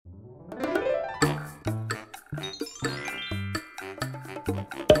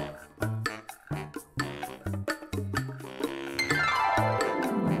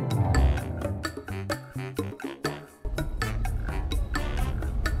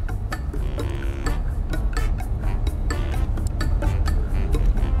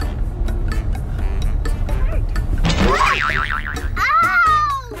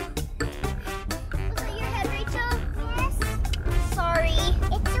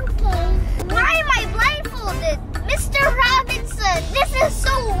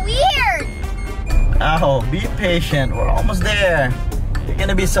Oh, be patient. We're almost there. You're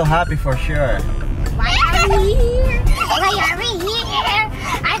gonna be so happy for sure. Why are we here? Why are we here?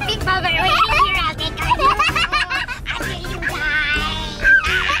 I think while we're waiting here, I'll take a look. Until you die.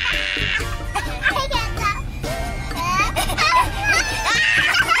 I get that.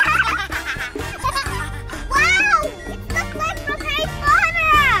 Wow! It looks like from Harry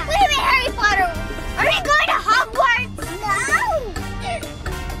Potter. What do you mean Harry Potter? Are we going to Hogwarts? No.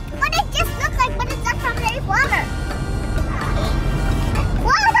 But it just looks like, but it's not from Harry Potter.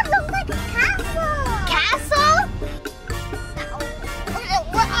 Wow, that looks like a castle. Castle?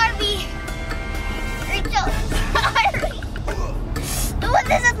 What are we? Rachel, what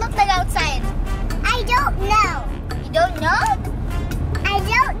does it look like outside? I don't know. You don't know? I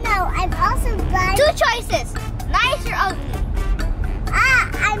don't know. I'm also blind. Two choices. Nice or ugly?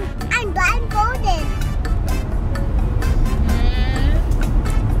 I'm blindfolded.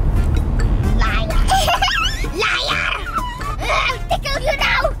 Liar. Liar! I'll tickle you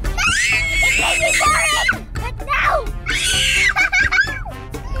now! It made me boring! But now!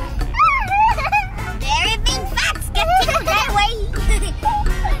 Very big facts get tickled that way!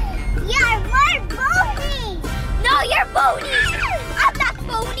 You're more bony! No, you're bony! I'm not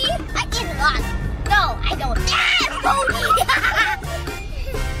bony! I eat a lot! No, I don't! Yeah, bony!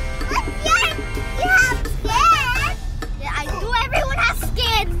 You have skin! Yeah, I do. Everyone has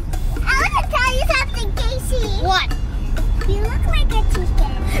skin! I want to tell you something, Casey! What? You look like a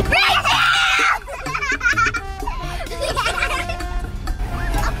chicken. Rachel!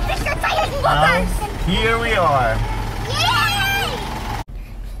 Here we are. Yay!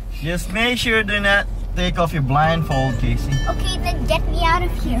 Just make sure do not take off your blindfold, Casey. Okay, then get me out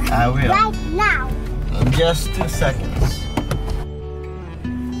of here. I will. Right now. In just 2 seconds.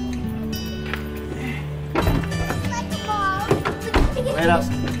 Like the ball. Wait up.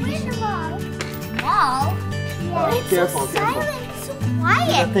 Where's the ball? Ball? Oh, It's careful, so careful. silent. It's so Don't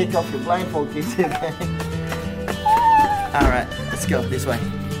quiet. take off your blindfold, Casey, okay? Alright, let's go this way.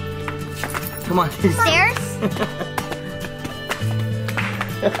 Come on, Casey. Stairs?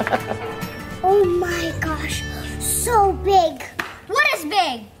 Oh my gosh, so big. What is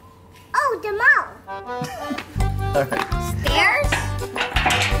big? Oh, the mall. Alright. Stairs?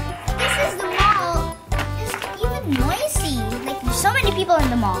 This is the mall. It's even noisy. Like there's so many people in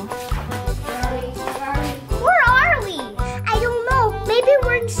the mall. Where are we? I don't know. Maybe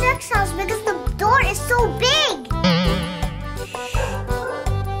we're in Shrek's house because the door is so big.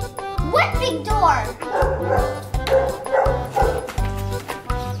 What big door? Oh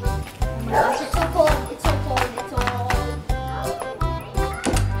my gosh, it's so cold. It's so cold. It's so cold.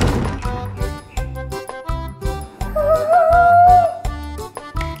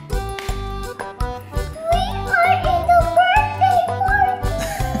 We are in the birthday party.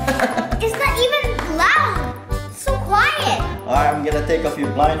 It's not even loud. It's so quiet. Alright, I'm gonna take off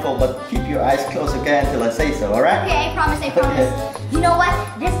your blindfold, but keep your eyes closed, okay, until I say so, alright? Okay, I promise, I promise. Okay. You know what?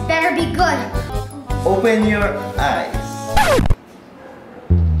 This better be good. Open your eyes.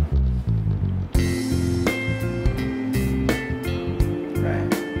 Right.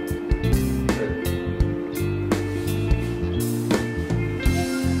 Good.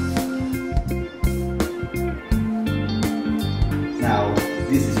 Now,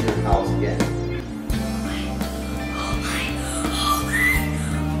 this is your house again.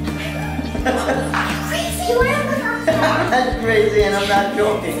 Crazy, what am I? I'm not crazy and I'm not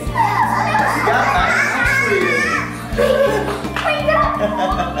joking. You got nice seats for you.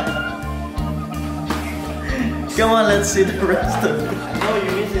 Come on, let's see the rest of it. I know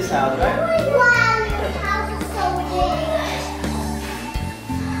you miss this house, right? Wow, your house is so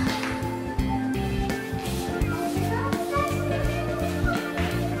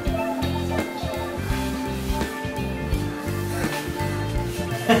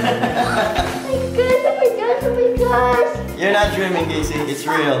Oh my gosh. You're not dreaming, Casey. It's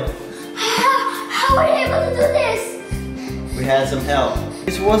real. How were you able to do this? We had some help.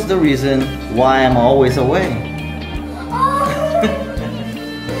 This was the reason why I'm always away. Oh.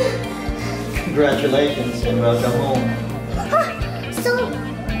 Congratulations and welcome home. So,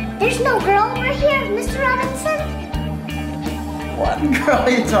 there's no girl over here, Mr. Robinson? What girl are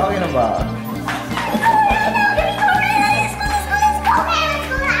you talking about? Let's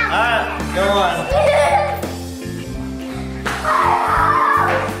go now. Alright, go on.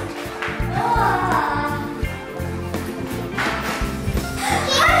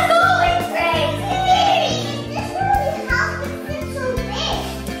 I'm going crazy! This really house is so big.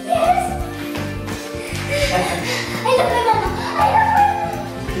 Yes. I love my mama. I love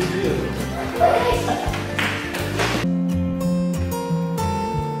my mama.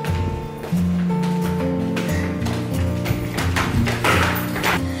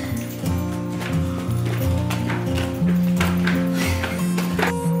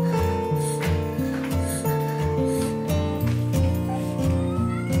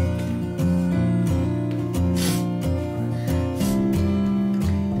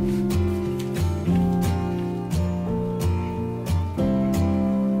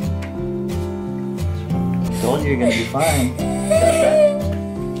 Told you you're gonna be fine.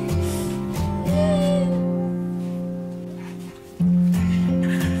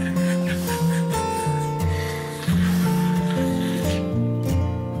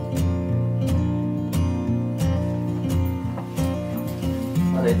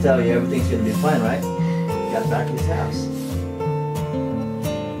 Well, they tell you everything's gonna be fine, right? You got back to his house.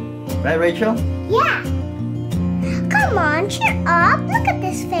 Right, Rachel? Yeah. Come on, cheer up. Look at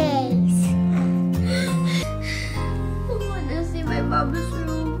this face. I want to see my mama's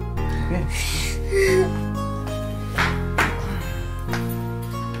room. Okay.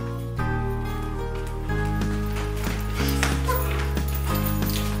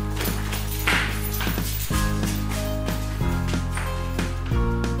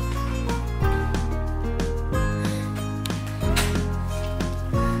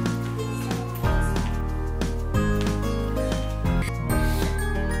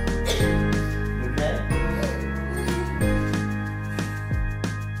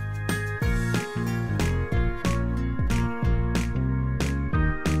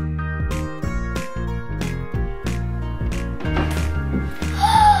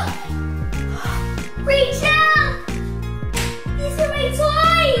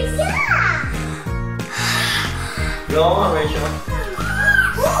 Go on, Rachel.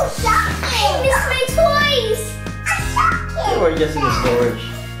 Oh, shocking! I miss my toys! Shocking! They were just in the storage.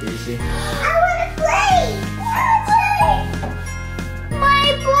 Easy. I want to play! My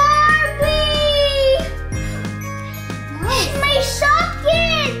Barbie! Nice. My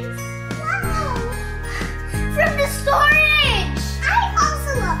Shopkins! Wow! From the storage! I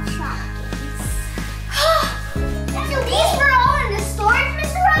also love Shopkins. So these were all in the storage,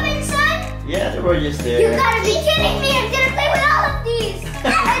 Mr. Robinson? Yeah, they were just there. You gotta be kidding me! I'm gonna play with all of these! I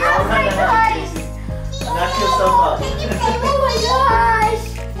love my toys! Knock yourself up. Can you play? Oh my gosh!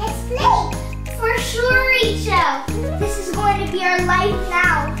 Let's play! For sure, Rachel! This is going to be our life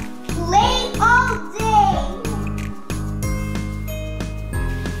now. Play all day!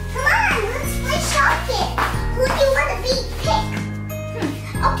 Come on, let's play Shopkins! Who do you want to be? Pick!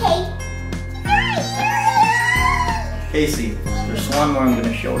 Okay. KAYCEE, there's one more I'm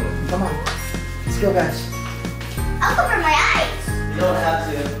gonna show you. Come on. Let's go, guys. I'll cover my eyes. You don't have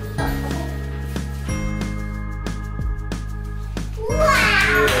to.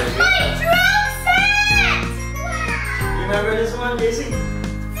 Wow! My drum set! Wow! You remember this one, KAYCEE?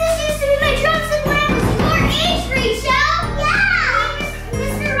 This used to be my drum set when I was your age, Rachel! Yeah!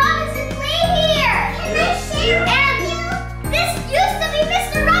 Mr. Robinson played here! Can I share with you? This used to be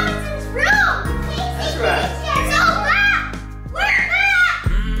Mr. Robinson's room! That's right. So back! We're back!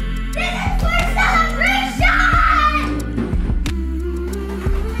 This is for celebration!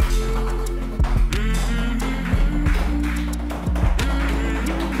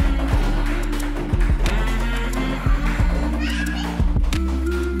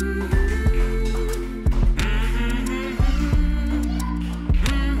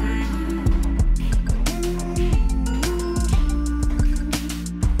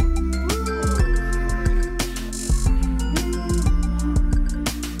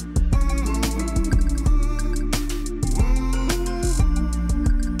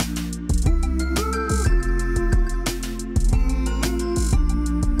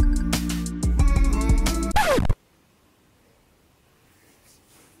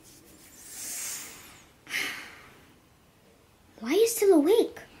 Why are you still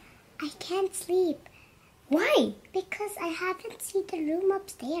awake? I can't sleep. Why? Because I haven't seen the room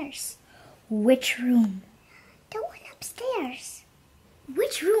upstairs. Which room? The one upstairs.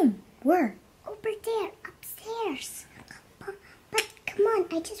 Which room? Where? Over there, upstairs. But come on,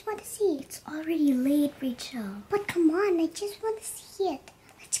 I just want to see it. It's already late, Rachel. But come on, I just want to see it.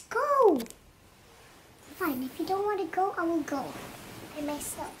 Let's go. Fine, if you don't want to go, I will go. By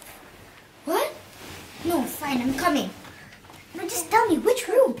myself. What? No, fine, I'm coming. No, just tell me, which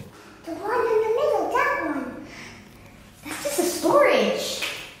room? The one in the middle, that one. That's just a storage.